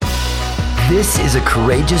This is a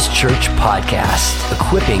Courageous Church podcast,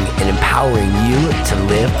 equipping and empowering you to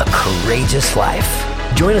live a courageous life.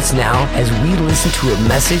 Join us now as we listen to a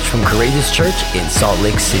message from Courageous Church in Salt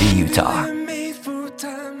Lake City, Utah.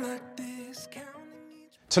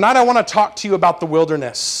 Tonight I want to talk to you about the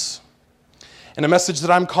wilderness and a message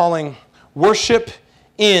that I'm calling Worship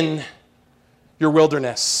in Your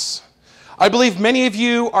Wilderness. I believe many of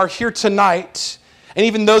you are here tonight, and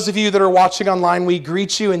even those of you that are watching online, we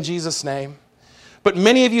greet you in Jesus' name. But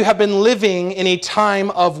many of you have been living in a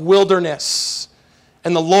time of wilderness,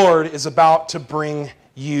 and the Lord is about to bring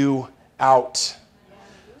you out.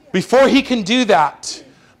 Before He can do that,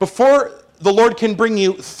 before the Lord can bring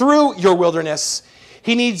you through your wilderness,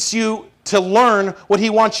 He needs you to learn what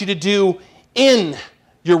He wants you to do in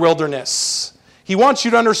your wilderness. He wants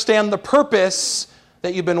you to understand the purpose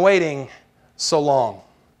that you've been waiting so long.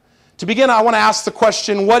 To begin, I want to ask the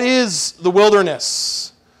question, what is the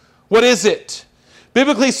wilderness? What is it?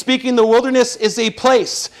 Biblically speaking, the wilderness is a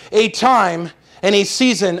place, a time, and a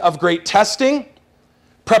season of great testing,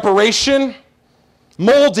 preparation,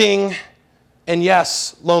 molding, and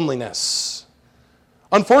yes, loneliness.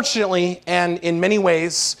 Unfortunately, and in many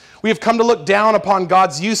ways, we have come to look down upon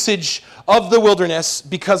God's usage of the wilderness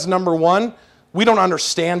because, number one, we don't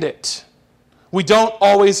understand it. We don't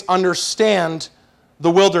always understand the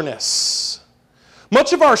wilderness.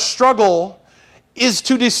 Much of our struggle is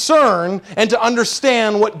to discern and to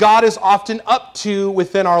understand what God is often up to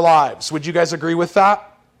within our lives. Would you guys agree with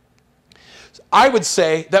that? I would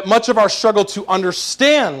say that much of our struggle to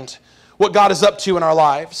understand what God is up to in our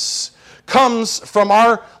lives comes from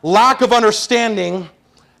our lack of understanding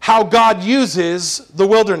how God uses the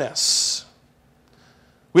wilderness.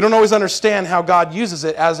 We don't always understand how God uses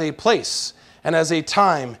it as a place and as a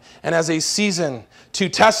time and as a season to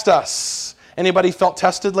test us. Anybody felt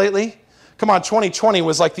tested lately? Come on, 2020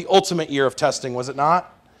 was like the ultimate year of testing, was it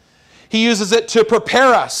not? He uses it to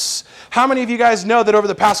prepare us. How many of you guys know that over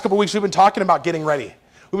the past couple weeks we've been talking about getting ready?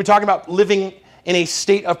 We've been talking about living in a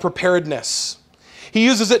state of preparedness. He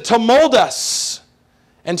uses it to mold us.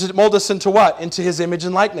 And to mold us into what? Into His image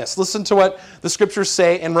and likeness. Listen to what the scriptures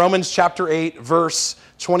say in Romans chapter 8, verse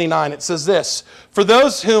 29. It says this, "For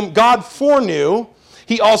those whom God foreknew,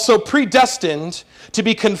 He also predestined to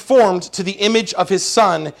be conformed to the image of His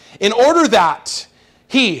Son, in order that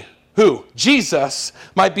He," who? Jesus,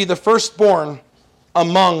 "might be the firstborn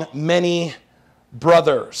among many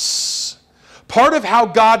brothers." Part of how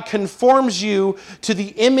God conforms you to the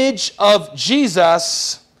image of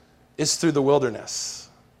Jesus is through the wilderness.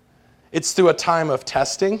 It's through a time of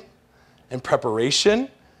testing and preparation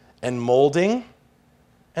and molding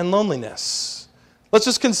and loneliness. Let's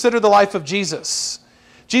just consider the life of Jesus.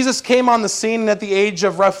 Jesus came on the scene at the age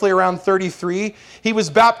of roughly around 33. He was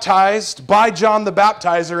baptized by John the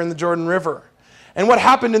Baptizer in the Jordan River. And what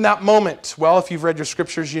happened in that moment? Well, if you've read your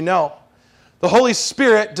scriptures, you know. The Holy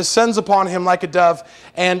Spirit descends upon Him like a dove,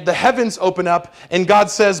 and the heavens open up, and God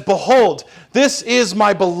says, "Behold, this is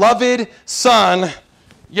my beloved Son,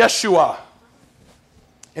 Yeshua,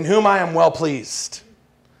 in whom I am well pleased.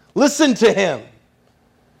 Listen to Him."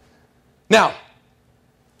 Now,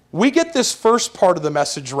 we get this first part of the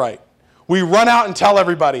message right. We run out and tell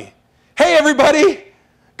everybody, "Hey everybody,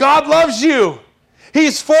 God loves you.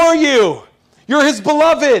 He's for you. You're His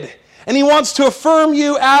beloved, and He wants to affirm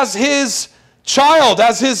you as His child,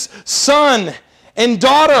 as His son and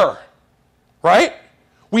daughter." Right?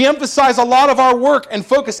 We emphasize a lot of our work and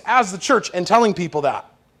focus as the church in telling people that.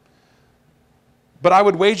 But I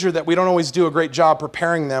would wager that we don't always do a great job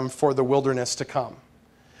preparing them for the wilderness to come.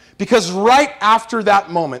 Because right after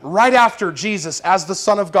that moment, right after Jesus, as the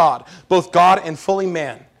Son of God, both God and fully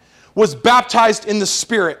man, was baptized in the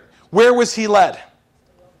Spirit, where was He led?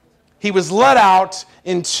 He was led out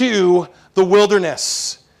into the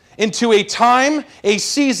wilderness, into a time, a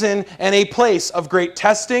season, and a place of great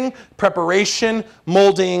testing, preparation,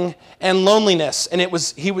 molding, and loneliness. And it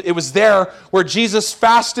was there where Jesus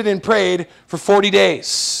fasted and prayed for 40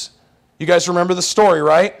 days. You guys remember the story,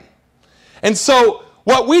 right? And so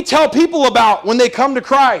what we tell people about when they come to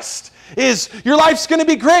Christ is your life's going to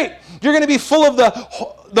be great. You're going to be full of the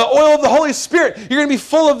oil of the Holy Spirit. You're going to be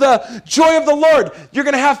full of the joy of the Lord. You're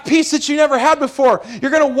going to have peace that you never had before. You're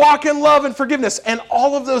going to walk in love and forgiveness. And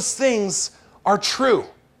all of those things are true.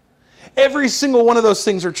 Every single one of those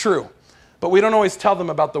things are true. But we don't always tell them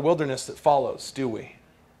about the wilderness that follows, do we?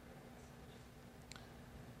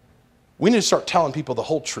 We need to start telling people the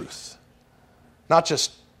whole truth, not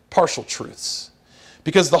just partial truths.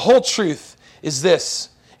 Because the whole truth is this: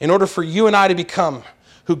 in order for you and I to become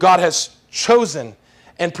who God has chosen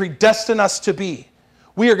and predestined us to be,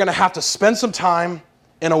 we are going to have to spend some time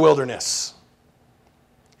in a wilderness.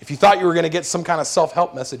 If you thought you were going to get some kind of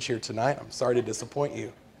self-help message here tonight, I'm sorry to disappoint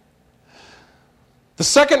you. The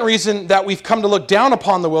second reason that we've come to look down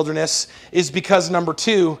upon the wilderness is because, number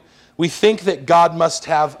two, we think that God must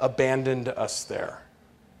have abandoned us there.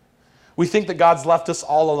 We think that God's left us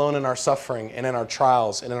all alone in our suffering and in our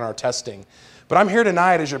trials and in our testing. But I'm here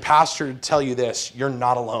tonight as your pastor to tell you this: you're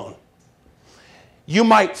not alone. You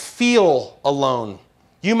might feel alone.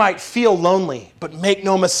 You might feel lonely, but make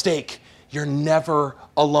no mistake, you're never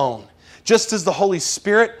alone. Just as the Holy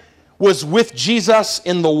Spirit was with Jesus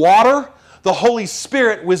in the water, the Holy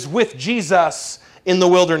Spirit was with Jesus in the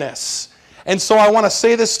wilderness. And so I want to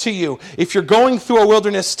say this to you. If you're going through a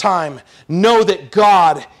wilderness time, know that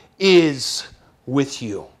God is with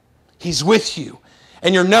you. He's with you,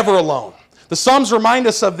 and you're never alone. The Psalms remind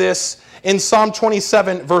us of this in Psalm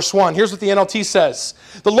 27, verse 1. Here's what the NLT says.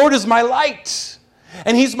 The Lord is my light,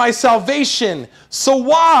 and He's my salvation. So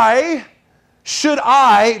why should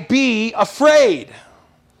I be afraid?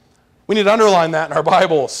 We need to underline that in our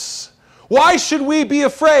Bibles. Why should we be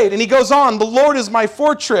afraid? And he goes on, the Lord is my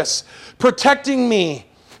fortress, protecting me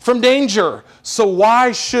from danger. So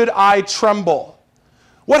why should I tremble?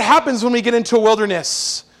 What happens when we get into a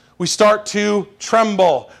wilderness? We start to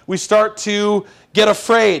tremble. We start to get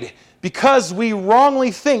afraid because we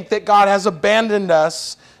wrongly think that God has abandoned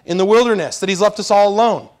us in the wilderness, that He's left us all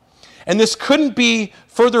alone. And this couldn't be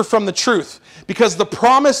further from the truth, because the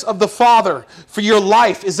promise of the Father for your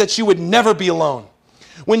life is that you would never be alone.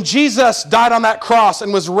 When Jesus died on that cross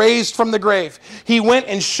and was raised from the grave, He went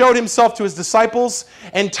and showed Himself to His disciples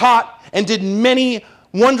and taught and did many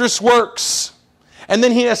wondrous works. And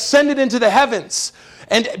then He ascended into the heavens.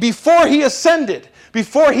 And before He ascended,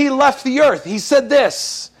 before He left the earth, He said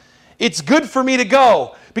this: it's good for me to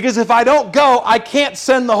go, because if I don't go, I can't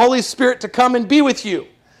send the Holy Spirit to come and be with you.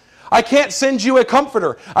 I can't send you a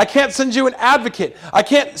comforter. I can't send you an advocate. I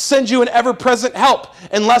can't send you an ever-present help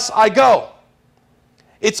unless I go.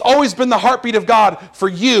 It's always been the heartbeat of God for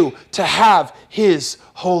you to have His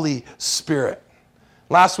Holy Spirit.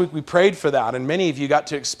 Last week we prayed for that, and many of you got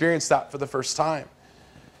to experience that for the first time.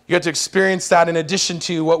 You got to experience that in addition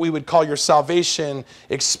to what we would call your salvation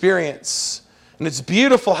experience. And it's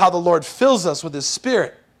beautiful how the Lord fills us with His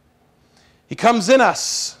Spirit. He comes in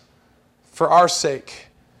us for our sake,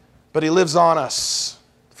 but He lives on us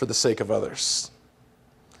for the sake of others.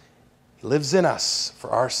 He lives in us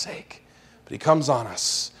for our sake, but He comes on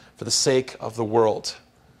us for the sake of the world.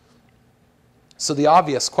 So the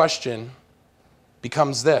obvious question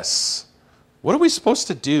becomes this: what are we supposed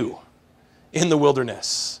to do in the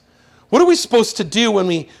wilderness? What are we supposed to do when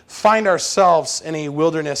we find ourselves in a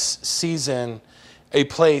wilderness season, a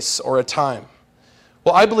place, or a time?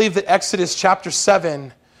 Well, I believe that Exodus chapter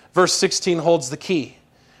 7, verse 16 holds the key.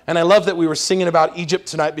 And I love that we were singing about Egypt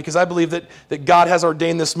tonight, because I believe that God has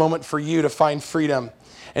ordained this moment for you to find freedom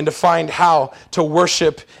and to find how to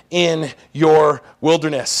worship in your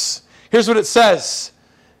wilderness. Here's what it says.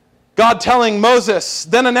 God telling Moses,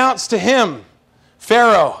 then announced to him,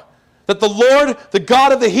 Pharaoh, that the Lord, the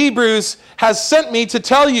God of the Hebrews, has sent me to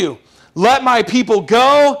tell you, let my people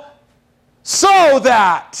go so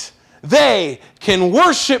that they can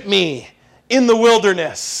worship me in the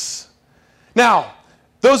wilderness. Now,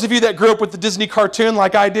 those of you that grew up with the Disney cartoon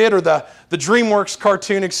like I did, or the DreamWorks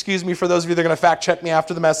cartoon, excuse me, for those of you that are going to fact check me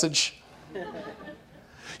after the message.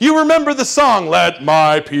 You remember the song, Let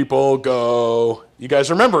My People Go. You guys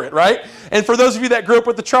remember it, right? And for those of you that grew up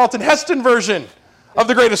with the Charlton Heston version of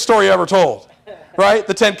the greatest story ever told, right?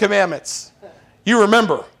 The Ten Commandments. You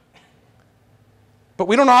remember. But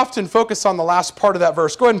we don't often focus on the last part of that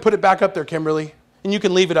verse. Go ahead and put it back up there, Kimberly, and you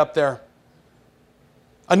can leave it up there.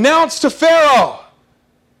 Announce to Pharaoh,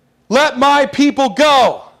 let my people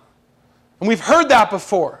go. And we've heard that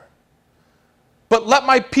before. But let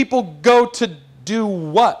my people go to do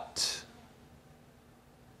what?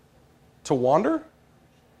 To wander?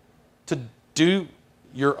 To do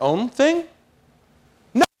your own thing?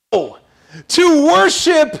 No! To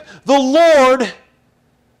worship the Lord.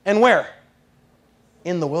 And where?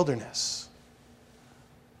 In the wilderness.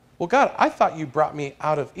 Well, God, I thought you brought me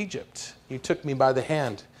out of Egypt. You took me by the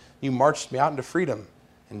hand. You marched me out into freedom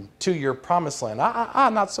and to your promised land.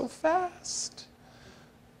 Not so fast.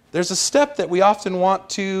 There's a step that we often want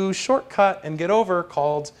to shortcut and get over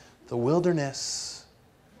called the wilderness.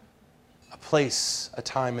 A place, a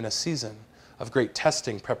time, and a season of great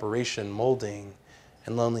testing, preparation, molding,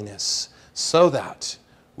 and loneliness, so that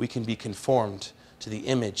we can be conformed to the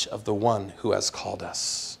image of the one who has called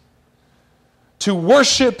us. To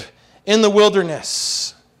worship in the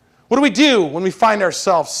wilderness. What do we do when we find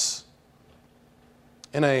ourselves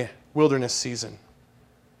in a wilderness season?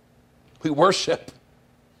 We worship.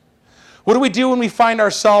 What do we do when we find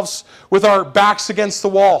ourselves with our backs against the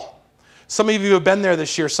wall? Some of you have been there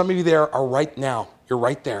this year. Some of you there are right now. You're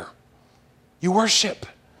right there. You worship.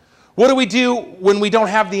 What do we do when we don't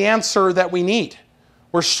have the answer that we need?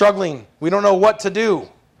 We're struggling. We don't know what to do.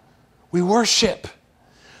 We worship.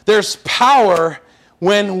 There's power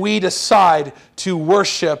when we decide to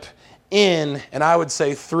worship in, and I would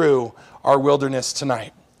say through, our wilderness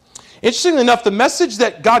tonight. Interestingly enough, the message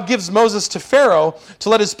that God gives Moses to Pharaoh to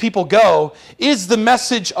let his people go is the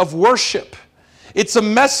message of worship. It's a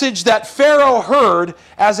message that Pharaoh heard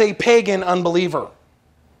as a pagan unbeliever.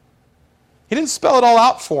 He didn't spell it all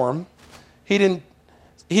out for him. He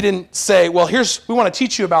didn't say, well, we want to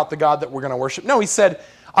teach you about the God that we're going to worship. No, he said,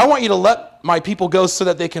 I want you to let my people go so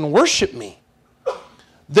that they can worship me.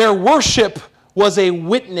 Their worship was a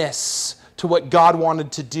witness to what God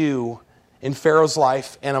wanted to do in Pharaoh's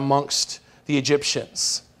life and amongst the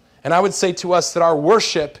Egyptians. And I would say to us that our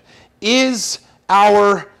worship is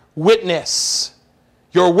our witness.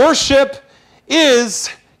 Your worship is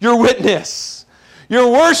your witness.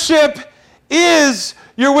 Your worship is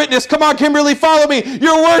your witness. Come on, Kimberly, follow me.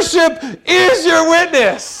 Your worship is your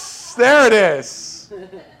witness. There it is.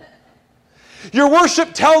 Your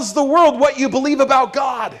worship tells the world what you believe about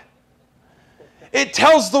God. It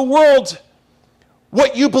tells the world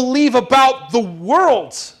what you believe about the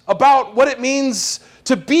world, about what it means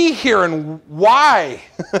to be here and why.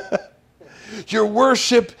 Your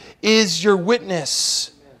worship is your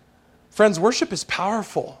witness. Friends, worship is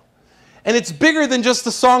powerful. And it's bigger than just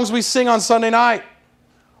the songs we sing on Sunday night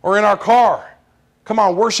or in our car. Come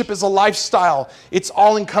on, worship is a lifestyle. It's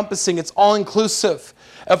all-encompassing. It's all-inclusive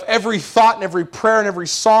of every thought and every prayer and every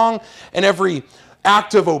song and every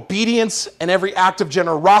act of obedience and every act of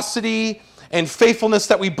generosity and faithfulness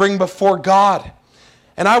that we bring before God.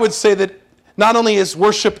 And I would say that not only is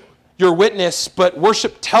worship your witness, but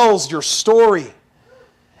worship tells your story.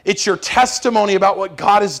 It's your testimony about what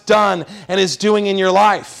God has done and is doing in your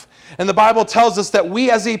life. And the Bible tells us that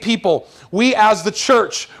we as a people, we as the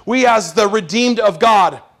church, we as the redeemed of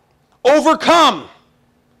God, overcome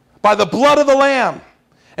by the blood of the Lamb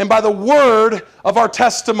and by the word of our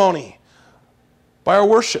testimony, by our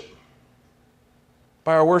worship.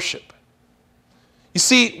 By our worship. You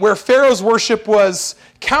see, where Pharaoh's worship was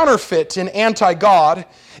counterfeit and anti-God,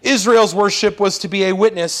 Israel's worship was to be a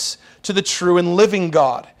witness to the true and living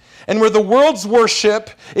God. And where the world's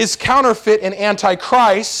worship is counterfeit and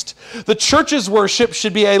anti-Christ, the church's worship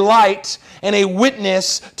should be a light and a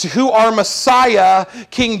witness to who our Messiah,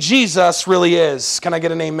 King Jesus, really is. Can I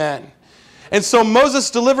get an amen? And so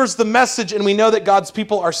Moses delivers the message, and we know that God's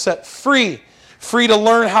people are set free to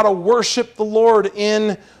learn how to worship the Lord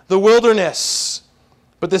in the wilderness.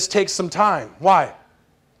 But this takes some time. Why?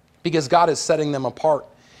 Because God is setting them apart.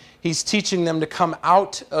 He's teaching them to come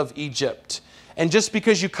out of Egypt. And just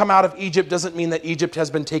because you come out of Egypt doesn't mean that Egypt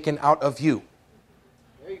has been taken out of you.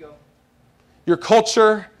 There you go. Your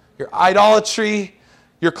culture, your idolatry,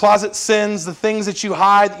 your closet sins, the things that you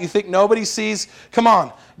hide that you think nobody sees. Come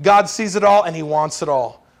on. God sees it all and He wants it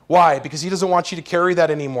all. Why? Because He doesn't want you to carry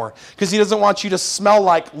that anymore. Because He doesn't want you to smell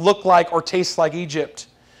like, look like, or taste like Egypt.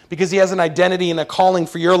 Because He has an identity and a calling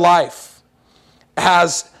for your life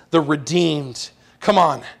as the redeemed. Come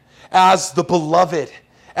on. As the beloved.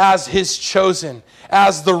 As His chosen.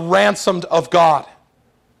 As the ransomed of God.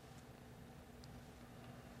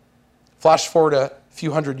 Flash forward a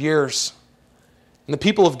few hundred years. And the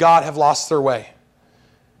people of God have lost their way.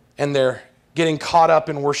 And they're getting caught up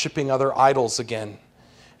in worshiping other idols again.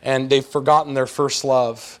 And they've forgotten their first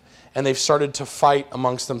love. And they've started to fight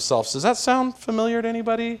amongst themselves. Does that sound familiar to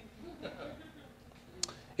anybody?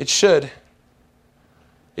 It should.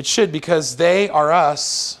 It should, because they are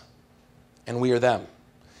us and we are them.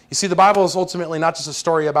 You see, the Bible is ultimately not just a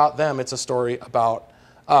story about them, it's a story about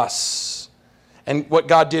us. And what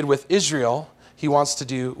God did with Israel, He wants to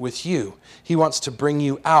do with you. He wants to bring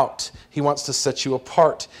you out. He wants to set you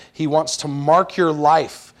apart. He wants to mark your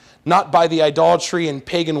life, not by the idolatry and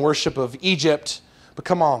pagan worship of Egypt, but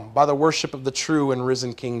come on, by the worship of the true and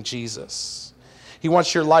risen King Jesus. He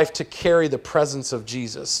wants your life to carry the presence of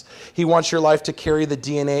Jesus. He wants your life to carry the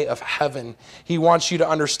DNA of heaven. He wants you to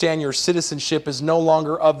understand your citizenship is no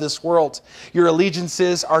longer of this world. Your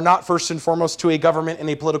allegiances are not first and foremost to a government and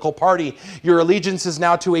a political party. Your allegiance is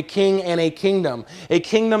now to a king and a kingdom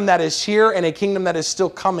that is here and a kingdom that is still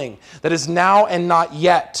coming, that is now and not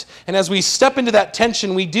yet. And as we step into that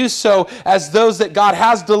tension, we do so as those that God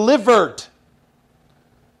has delivered,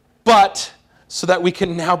 but so that we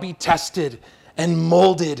can now be tested and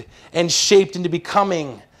molded and shaped into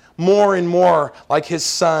becoming more and more like his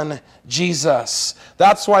son, Jesus.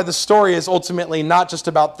 That's why the story is ultimately not just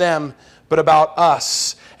about them, but about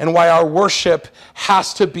us, and why our worship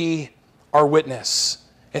has to be our witness.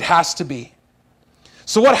 It has to be.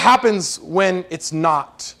 So what happens when it's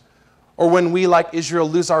not? Or when we, like Israel,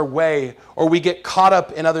 lose our way, or we get caught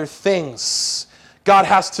up in other things? God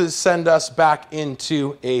has to send us back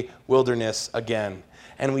into a wilderness again.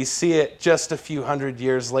 And we see it just a few hundred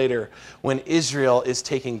years later when Israel is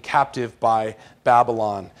taken captive by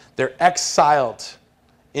Babylon. They're exiled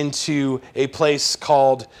into a place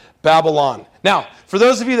called Babylon. Now, for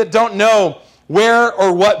those of you that don't know where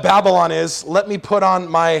or what Babylon is, let me put on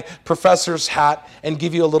my professor's hat and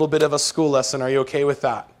give you a little bit of a school lesson. Are you okay with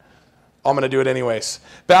that? I'm going to do it anyways.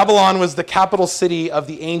 Babylon was the capital city of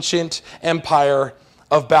the ancient empire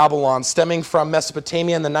of Babylon, stemming from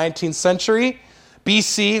Mesopotamia in the 19th century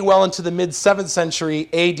BC, well into the mid-7th century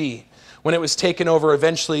AD, when it was taken over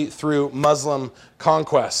eventually through Muslim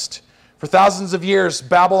conquest. For thousands of years,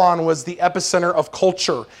 Babylon was the epicenter of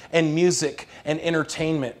culture and music and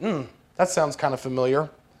entertainment. That sounds kind of familiar.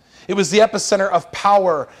 It was the epicenter of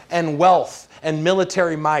power and wealth and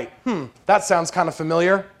military might. That sounds kind of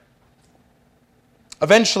familiar.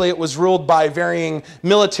 Eventually, it was ruled by varying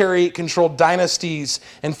military-controlled dynasties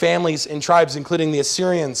and families and tribes, including the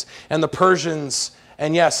Assyrians and the Persians,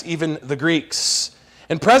 and yes, even the Greeks.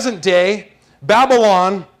 In present day,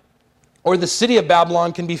 Babylon, or the city of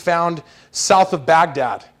Babylon, can be found south of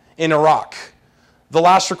Baghdad in Iraq. The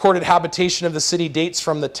last recorded habitation of the city dates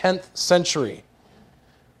from the 10th century,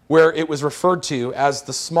 where it was referred to as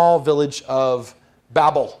the small village of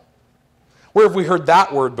Babel. Where have we heard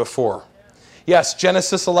that word before? Yes,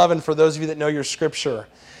 Genesis 11, for those of you that know your scripture.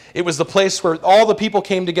 It was the place where all the people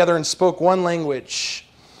came together and spoke one language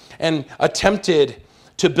and attempted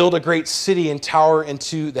to build a great city and tower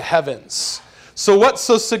into the heavens. So what's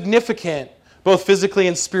so significant, both physically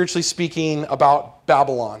and spiritually speaking, about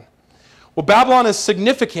Babylon? Well, Babylon is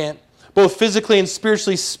significant, both physically and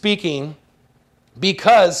spiritually speaking,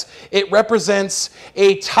 because it represents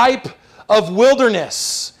a type of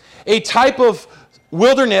wilderness, a type of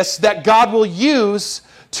wilderness that God will use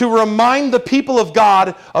to remind the people of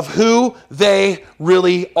God of who they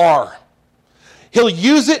really are. He'll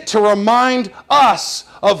use it to remind us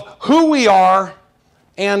of who we are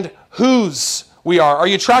and whose we are. Are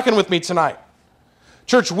you tracking with me tonight?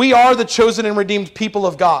 Church, we are the chosen and redeemed people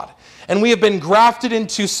of God, and we have been grafted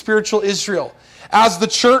into spiritual Israel. As the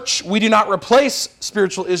church, we do not replace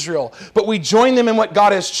spiritual Israel, but we join them in what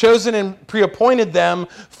God has chosen and pre-appointed them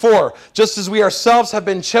for, just as we ourselves have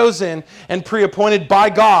been chosen and pre-appointed by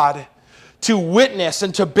God to witness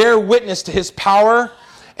and to bear witness to his power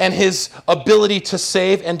and his ability to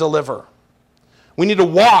save and deliver. We need to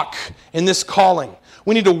walk in this calling.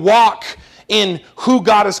 We need to walk in who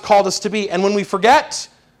God has called us to be. And when we forget,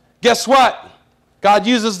 guess what? God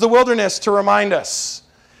uses the wilderness to remind us.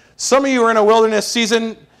 Some of you are in a wilderness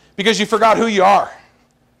season because you forgot who you are.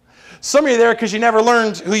 Some of you are there because you never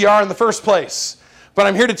learned who you are in the first place. But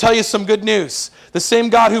I'm here to tell you some good news. The same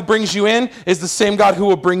God who brings you in is the same God who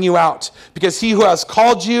will bring you out. Because he who has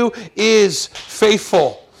called you is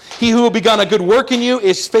faithful. He who will begun a good work in you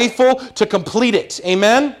is faithful to complete it.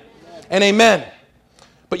 Amen? And amen.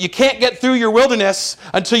 But you can't get through your wilderness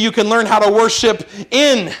until you can learn how to worship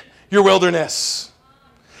in your wilderness.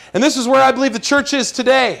 And this is where I believe the church is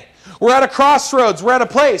today. We're at a crossroads. We're at a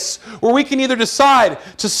place where we can either decide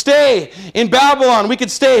to stay in Babylon. We can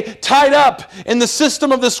stay tied up in the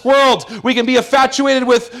system of this world. We can be infatuated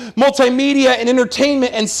with multimedia and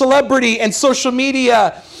entertainment and celebrity and social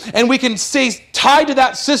media. And we can stay tied to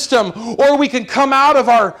that system, or we can come out of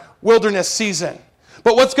our wilderness season.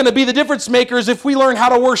 But what's going to be the difference maker is if we learn how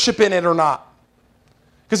to worship in it or not.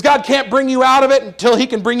 Because God can't bring you out of it until he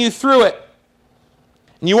can bring you through it.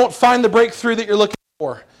 And you won't find the breakthrough that you're looking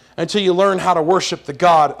for until you learn how to worship the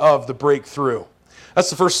God of the breakthrough. That's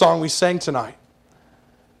the first song we sang tonight.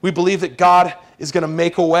 We believe that God is going to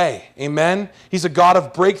make a way. Amen? He's a God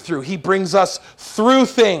of breakthrough. He brings us through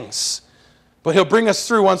things. But he'll bring us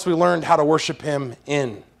through once we learned how to worship him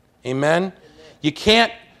in. Amen? You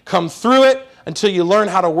can't come through it until you learn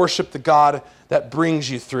how to worship the God that brings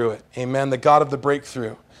you through it. Amen? The God of the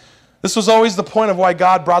breakthrough. This was always the point of why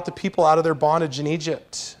God brought the people out of their bondage in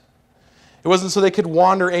Egypt. It wasn't so they could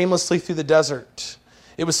wander aimlessly through the desert.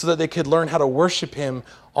 It was so that they could learn how to worship him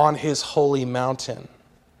on his holy mountain.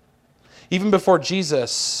 Even before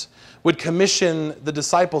Jesus would commission the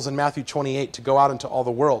disciples in Matthew 28 to go out into all the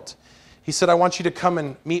world, he said, I want you to come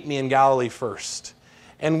and meet me in Galilee first.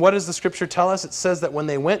 And what does the scripture tell us? It says that when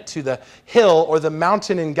they went to the hill or the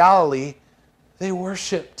mountain in Galilee, they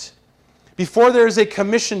worshiped. Before there is a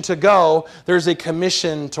commission to go, there's a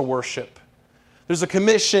commission to worship. There's a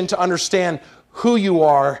commission to understand who you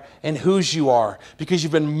are and whose you are, because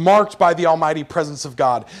you've been marked by the almighty presence of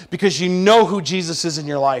God, because you know who Jesus is in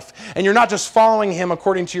your life. And you're not just following him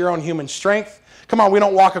according to your own human strength. Come on, we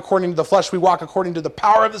don't walk according to the flesh. We walk according to the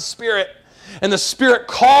power of the Spirit. And the Spirit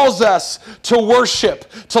calls us to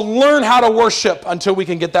worship, to learn how to worship until we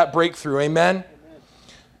can get that breakthrough. Amen?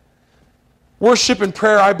 Worship and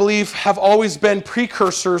prayer, I believe, have always been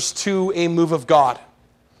precursors to a move of God.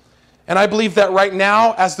 And I believe that right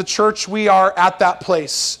now, as the church, we are at that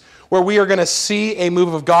place where we are going to see a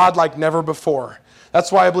move of God like never before.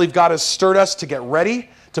 That's why I believe God has stirred us to get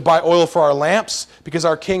ready, to buy oil for our lamps, because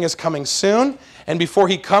our King is coming soon. And before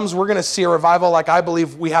he comes, we're going to see a revival like I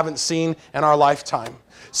believe we haven't seen in our lifetime.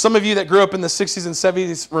 Some of you that grew up in the 60s and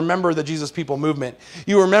 70s remember the Jesus People movement.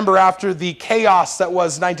 You remember after the chaos that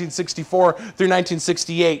was 1964 through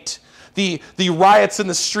 1968, the riots in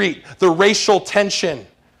the street, the racial tension,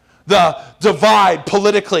 the divide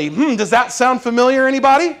politically. Does that sound familiar,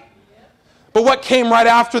 anybody? But what came right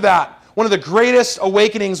after that? One of the greatest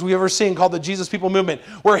awakenings we've ever seen, called the Jesus People movement,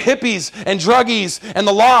 where hippies and druggies and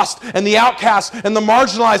the lost and the outcasts and the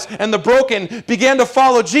marginalized and the broken began to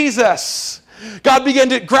follow Jesus. God began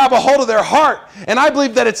to grab a hold of their heart. And I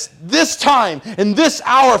believe that it's this time and this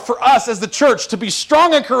hour for us as the church to be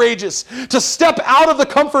strong and courageous, to step out of the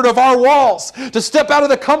comfort of our walls, to step out of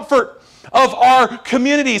the comfort of our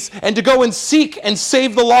communities, and to go and seek and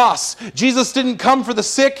save the lost. Jesus didn't come for the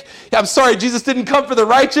sick. Jesus didn't come for the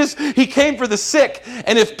righteous. He came for the sick.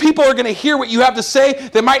 And if people are going to hear what you have to say,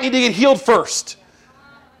 they might need to get healed first.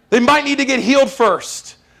 They might need to get healed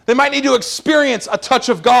first. They might need to experience a touch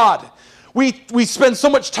of God. We spend so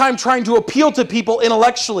much time trying to appeal to people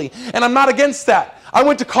intellectually, and I'm not against that. I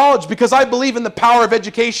went to college because I believe in the power of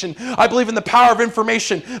education. I believe in the power of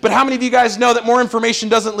information. But how many of you guys know that more information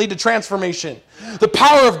doesn't lead to transformation? The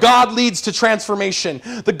power of God leads to transformation.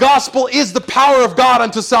 The gospel is the power of God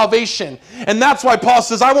unto salvation. And that's why Paul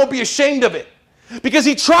says, I won't be ashamed of it. Because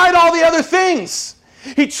he tried all the other things.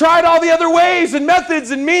 He tried all the other ways and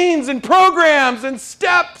methods and means and programs and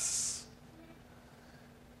steps.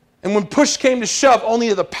 And when push came to shove,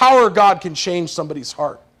 only the power of God can change somebody's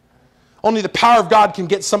heart. Only the power of God can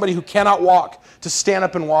get somebody who cannot walk to stand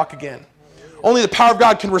up and walk again. Only the power of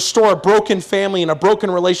God can restore a broken family and a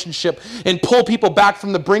broken relationship and pull people back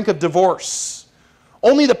from the brink of divorce.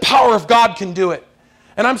 Only the power of God can do it.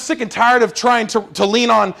 And I'm sick and tired of trying to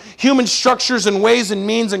lean on human structures and ways and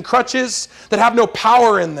means and crutches that have no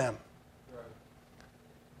power in them.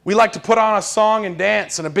 We like to put on a song and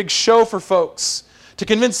dance and a big show for folks to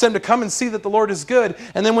convince them to come and see that the Lord is good.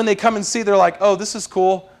 And then when they come and see, they're like, oh, this is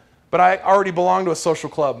cool, but I already belong to a social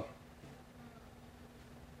club.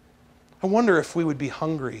 I wonder if we would be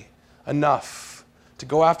hungry enough to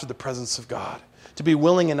go after the presence of God, to be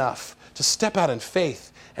willing enough to step out in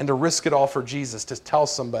faith and to risk it all for Jesus, to tell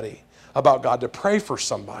somebody about God, to pray for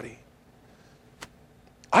somebody.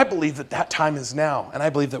 I believe that time is now, and I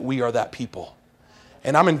believe that we are that people.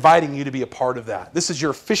 And I'm inviting you to be a part of that. This is your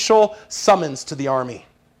official summons to the army.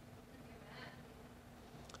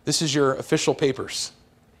 This is your official papers.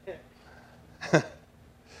 I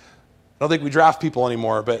don't think we draft people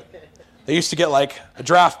anymore, but they used to get like a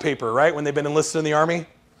draft paper, right, when they've been enlisted in the army.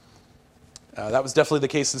 That was definitely the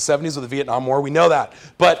case in the 70s with the Vietnam War. We know that.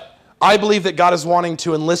 But I believe that God is wanting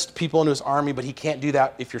to enlist people into his army, but he can't do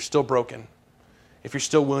that if you're still broken, if you're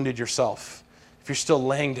still wounded yourself, if you're still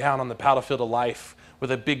laying down on the battlefield of life with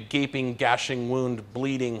a big gaping, gashing wound,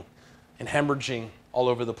 bleeding and hemorrhaging all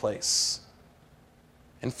over the place.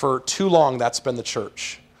 And for too long, that's been the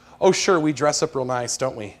church. Oh, sure, we dress up real nice,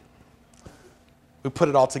 don't we? We put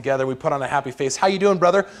it all together. We put on a happy face. How you doing,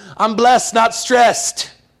 brother? I'm blessed, not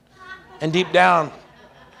stressed. And deep down,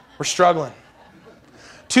 we're struggling.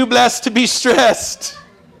 Too blessed to be stressed.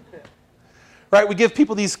 Right? We give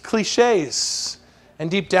people these cliches. And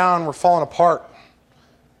deep down, we're falling apart.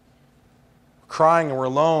 We're crying and we're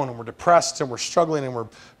alone and we're depressed and we're struggling and we're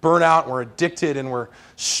burnt out and we're addicted and we're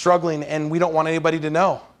struggling and we don't want anybody to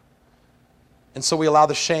know. And so we allow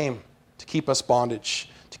the shame to keep us bondage,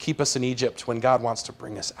 to keep us in Egypt when God wants to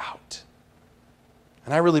bring us out.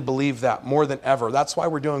 And I really believe that more than ever. That's why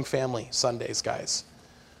we're doing Family Sundays, guys.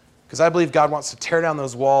 Because I believe God wants to tear down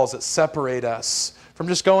those walls that separate us from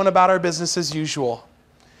just going about our business as usual.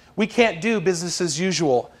 We can't do business as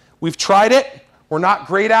usual. We've tried it. We're not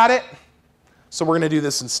great at it. So we're going to do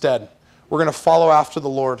this instead. We're going to follow after the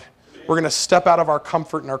Lord. We're going to step out of our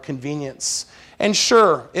comfort and our convenience. And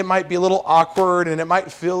sure, it might be a little awkward and it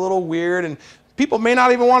might feel a little weird and people may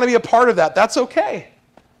not even want to be a part of that. That's okay.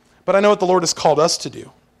 But I know what the Lord has called us to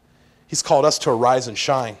do. He's called us to arise and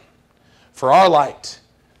shine. For our light,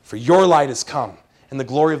 for your light has come, and the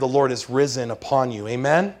glory of the Lord is risen upon you.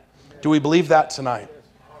 Amen? Do we believe that tonight?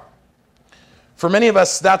 For many of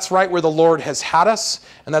us, that's right where the Lord has had us,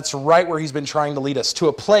 and that's right where he's been trying to lead us, to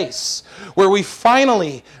a place where we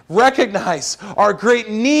finally recognize our great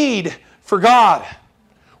need for God,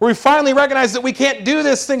 where we finally recognize that we can't do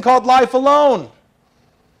this thing called life alone.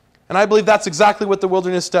 And I believe that's exactly what the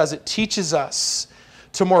wilderness does. It teaches us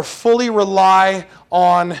to more fully rely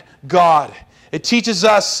on God. It teaches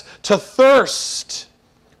us to thirst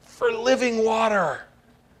for living water.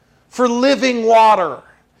 For living water.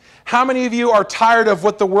 How many of you are tired of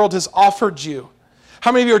what the world has offered you?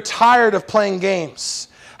 How many of you are tired of playing games?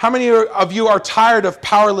 How many of you are tired of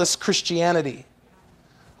powerless Christianity?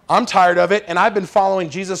 I'm tired of it, and I've been following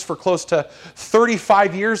Jesus for close to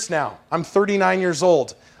 35 years now. I'm 39 years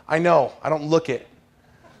old. I know, I don't look it.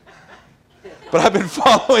 But I've been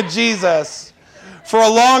following Jesus for a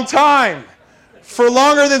long time. For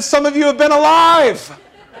longer than some of you have been alive.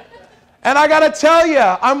 And I got to tell you,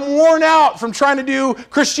 I'm worn out from trying to do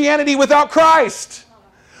Christianity without Christ,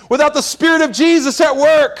 without the Spirit of Jesus at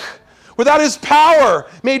work, without his power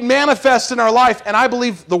made manifest in our life. And I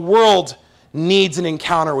believe the world needs an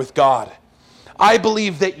encounter with God. I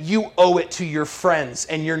believe that you owe it to your friends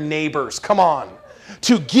and your neighbors, come on,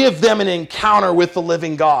 to give them an encounter with the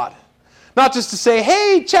living God. Not just to say,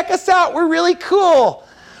 hey, check us out, we're really cool.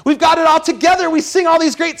 We've got it all together. We sing all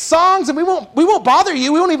these great songs, and we won't bother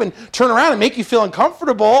you. We won't even turn around and make you feel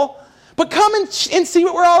uncomfortable. But come and see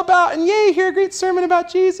what we're all about. And yay, hear a great sermon about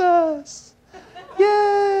Jesus.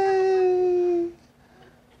 Yay.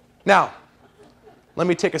 Now, let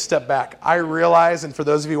me take a step back. I realize, and for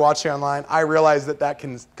those of you watching online, I realize that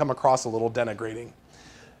can come across a little denigrating.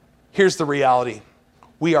 Here's the reality.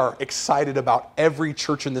 We are excited about every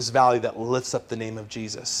church in this valley that lifts up the name of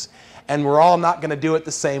Jesus. And we're all not going to do it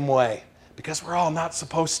the same way because we're all not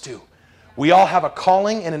supposed to. We all have a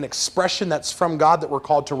calling and an expression that's from God that we're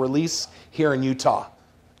called to release here in Utah.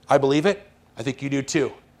 I believe it. I think you do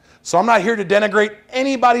too. So I'm not here to denigrate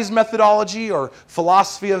anybody's methodology or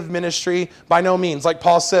philosophy of ministry. By no means. Like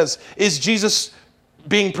Paul says, is Jesus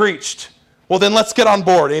being preached? Well, then let's get on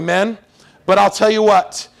board. Amen? But I'll tell you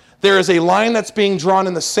what. There is a line that's being drawn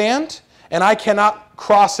in the sand, and I cannot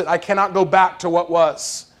cross it. I cannot go back to what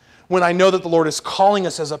was. When I know that the Lord is calling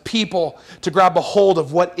us as a people to grab a hold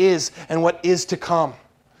of what is and what is to come.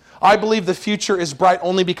 I believe the future is bright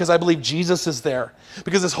only because I believe Jesus is there,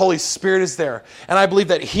 because his Holy Spirit is there. And I believe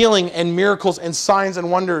that healing and miracles and signs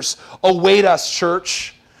and wonders await us,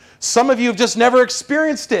 church. Some of you have just never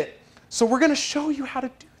experienced it. So we're going to show you how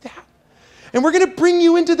to do that. And we're going to bring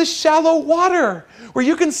you into the shallow water where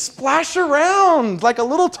you can splash around like a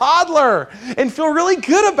little toddler and feel really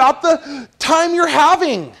good about the time you're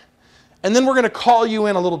having. And then we're going to call you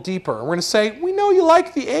in a little deeper. We're going to say, we know you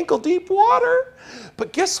like the ankle deep water,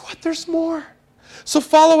 but guess what? There's more. So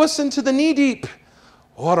follow us into the knee deep.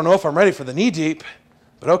 Oh, I don't know if I'm ready for the knee deep,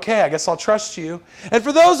 but okay, I guess I'll trust you. And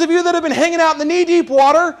for those of you that have been hanging out in the knee deep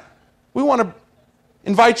water, we want to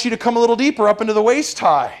invite you to come a little deeper up into the waist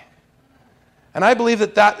high. And I believe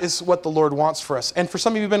that is what the Lord wants for us. And for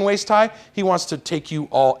some of you who've been waist high, he wants to take you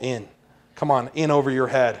all in. Come on, in over your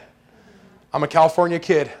head. I'm a California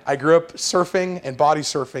kid. I grew up surfing and body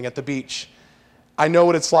surfing at the beach. I know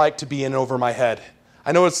what it's like to be in over my head.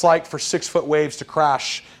 I know what it's like for 6-foot waves to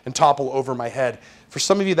crash and topple over my head. For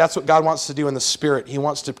some of you, that's what God wants to do in the Spirit. He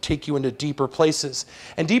wants to take you into deeper places.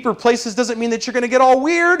 And deeper places doesn't mean that you're going to get all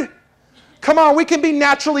weird. Come on, we can be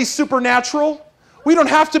naturally supernatural. We don't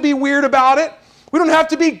have to be weird about it. We don't have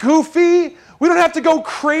to be goofy. We don't have to go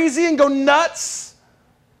crazy and go nuts.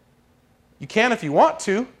 You can if you want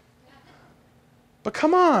to. But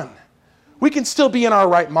come on. We can still be in our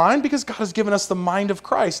right mind because God has given us the mind of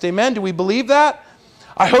Christ. Amen? Do we believe that?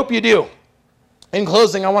 I hope you do. In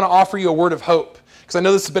closing, I want to offer you a word of hope because I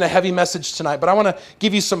know this has been a heavy message tonight, but I want to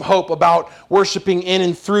give you some hope about worshiping in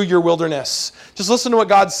and through your wilderness. Just listen to what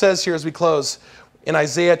God says here as we close. In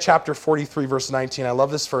Isaiah chapter 43, verse 19, I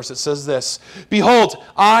love this verse. It says this, "Behold,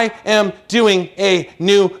 I am doing a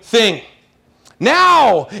new thing.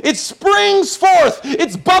 Now it springs forth.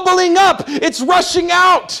 It's bubbling up. It's rushing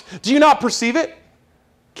out. Do you not perceive it?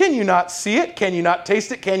 Can you not see it? Can you not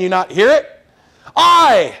taste it? Can you not hear it?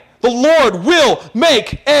 I, the Lord, will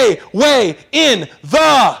make a way in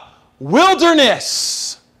the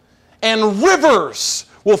wilderness, and rivers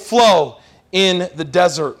will flow in the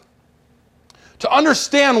desert." To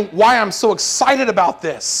understand why I'm so excited about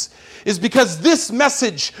this is because this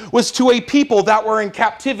message was to a people that were in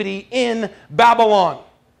captivity in Babylon.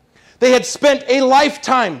 They had spent a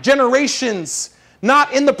lifetime, generations,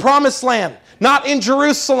 not in the promised land, not in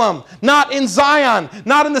Jerusalem, not in Zion,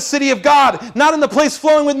 not in the city of God, not in the place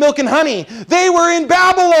flowing with milk and honey. They were in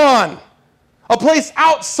Babylon, a place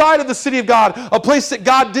outside of the city of God, a place that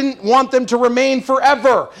God didn't want them to remain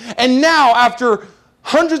forever. And now, after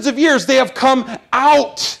hundreds of years, they have come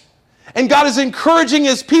out. And God is encouraging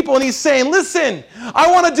his people, and he's saying, listen,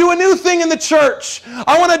 I want to do a new thing in the church.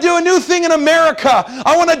 I want to do a new thing in America.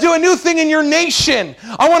 I want to do a new thing in your nation.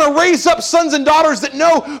 I want to raise up sons and daughters that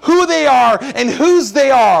know who they are and whose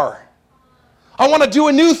they are. I want to do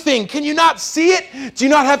a new thing. Can you not see it? Do you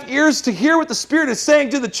not have ears to hear what the Spirit is saying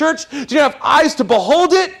to the church? Do you not have eyes to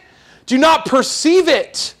behold it? Do you not perceive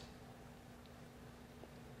it?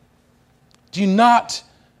 Do you not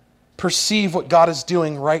perceive what God is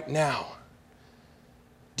doing right now?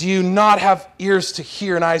 Do you not have ears to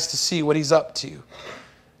hear and eyes to see what he's up to?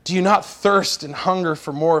 Do you not thirst and hunger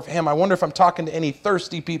for more of him? I wonder if I'm talking to any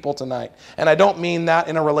thirsty people tonight. And I don't mean that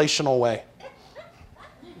in a relational way.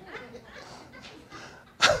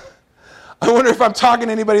 I wonder if I'm talking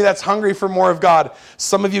to anybody that's hungry for more of God.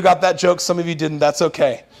 Some of you got that joke, some of you didn't. That's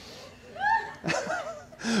okay.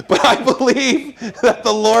 But I believe that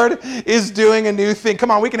the Lord is doing a new thing.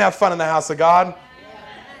 Come on, we can have fun in the house of God.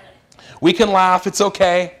 We can laugh. It's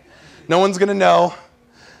okay. No one's going to know.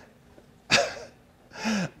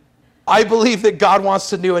 I believe that God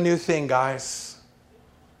wants to do a new thing, guys.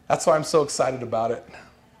 That's why I'm so excited about it.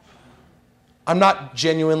 I'm not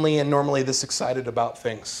genuinely and normally this excited about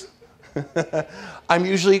things. I'm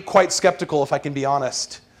usually quite skeptical, if I can be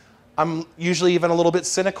honest. I'm usually even a little bit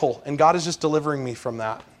cynical, and God is just delivering me from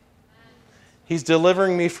that. He's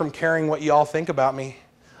delivering me from caring what you all think about me.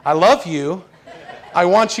 I love you. I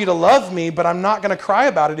want you to love me, but I'm not going to cry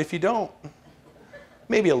about it if you don't.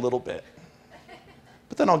 Maybe a little bit.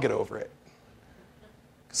 But then I'll get over it.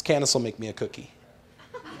 Because Candace will make me a cookie.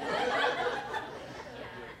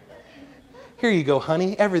 Here you go,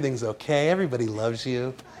 honey. Everything's okay. Everybody loves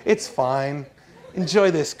you. It's fine. Enjoy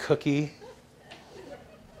this cookie.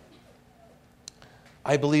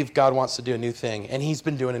 I believe God wants to do a new thing, and he's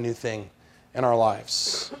been doing a new thing in our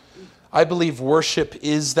lives. I believe worship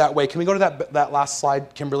is that way. Can we go to that last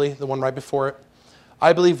slide, Kimberly, the one right before it?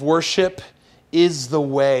 I believe worship is the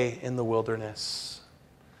way in the wilderness.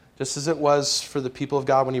 Just as it was for the people of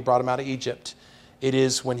God when he brought them out of Egypt, it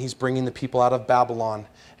is when he's bringing the people out of Babylon.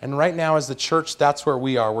 And right now as the church, that's where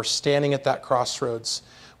we are. We're standing at that crossroads.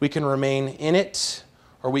 We can remain in it,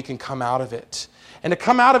 or we can come out of it. And to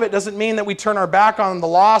come out of it doesn't mean that we turn our back on the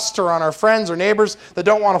lost or on our friends or neighbors that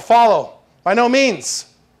don't want to follow. By no means.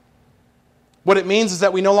 What it means is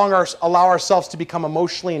that we no longer allow ourselves to become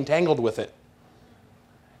emotionally entangled with it.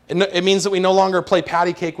 It means that we no longer play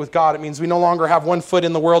patty cake with God. It means we no longer have one foot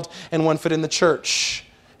in the world and one foot in the church.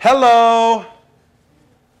 Hello.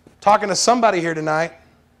 Talking to somebody here tonight.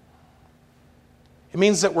 It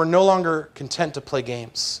means that we're no longer content to play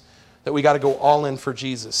games. That we got to go all in for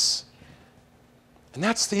Jesus. And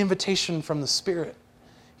that's the invitation from the Spirit.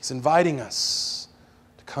 He's inviting us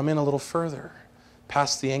to come in a little further,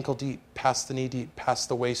 past the ankle deep, past the knee deep, past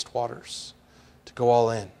the waist waters, to go all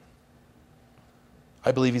in.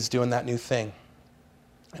 I believe he's doing that new thing.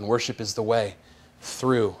 And worship is the way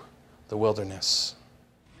through the wilderness.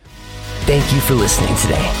 Thank you for listening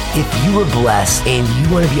today. If you were blessed and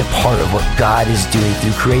you want to be a part of what God is doing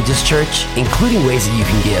through Courageous Church, including ways that you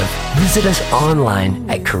can give, visit us online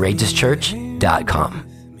at courageouschurch.com.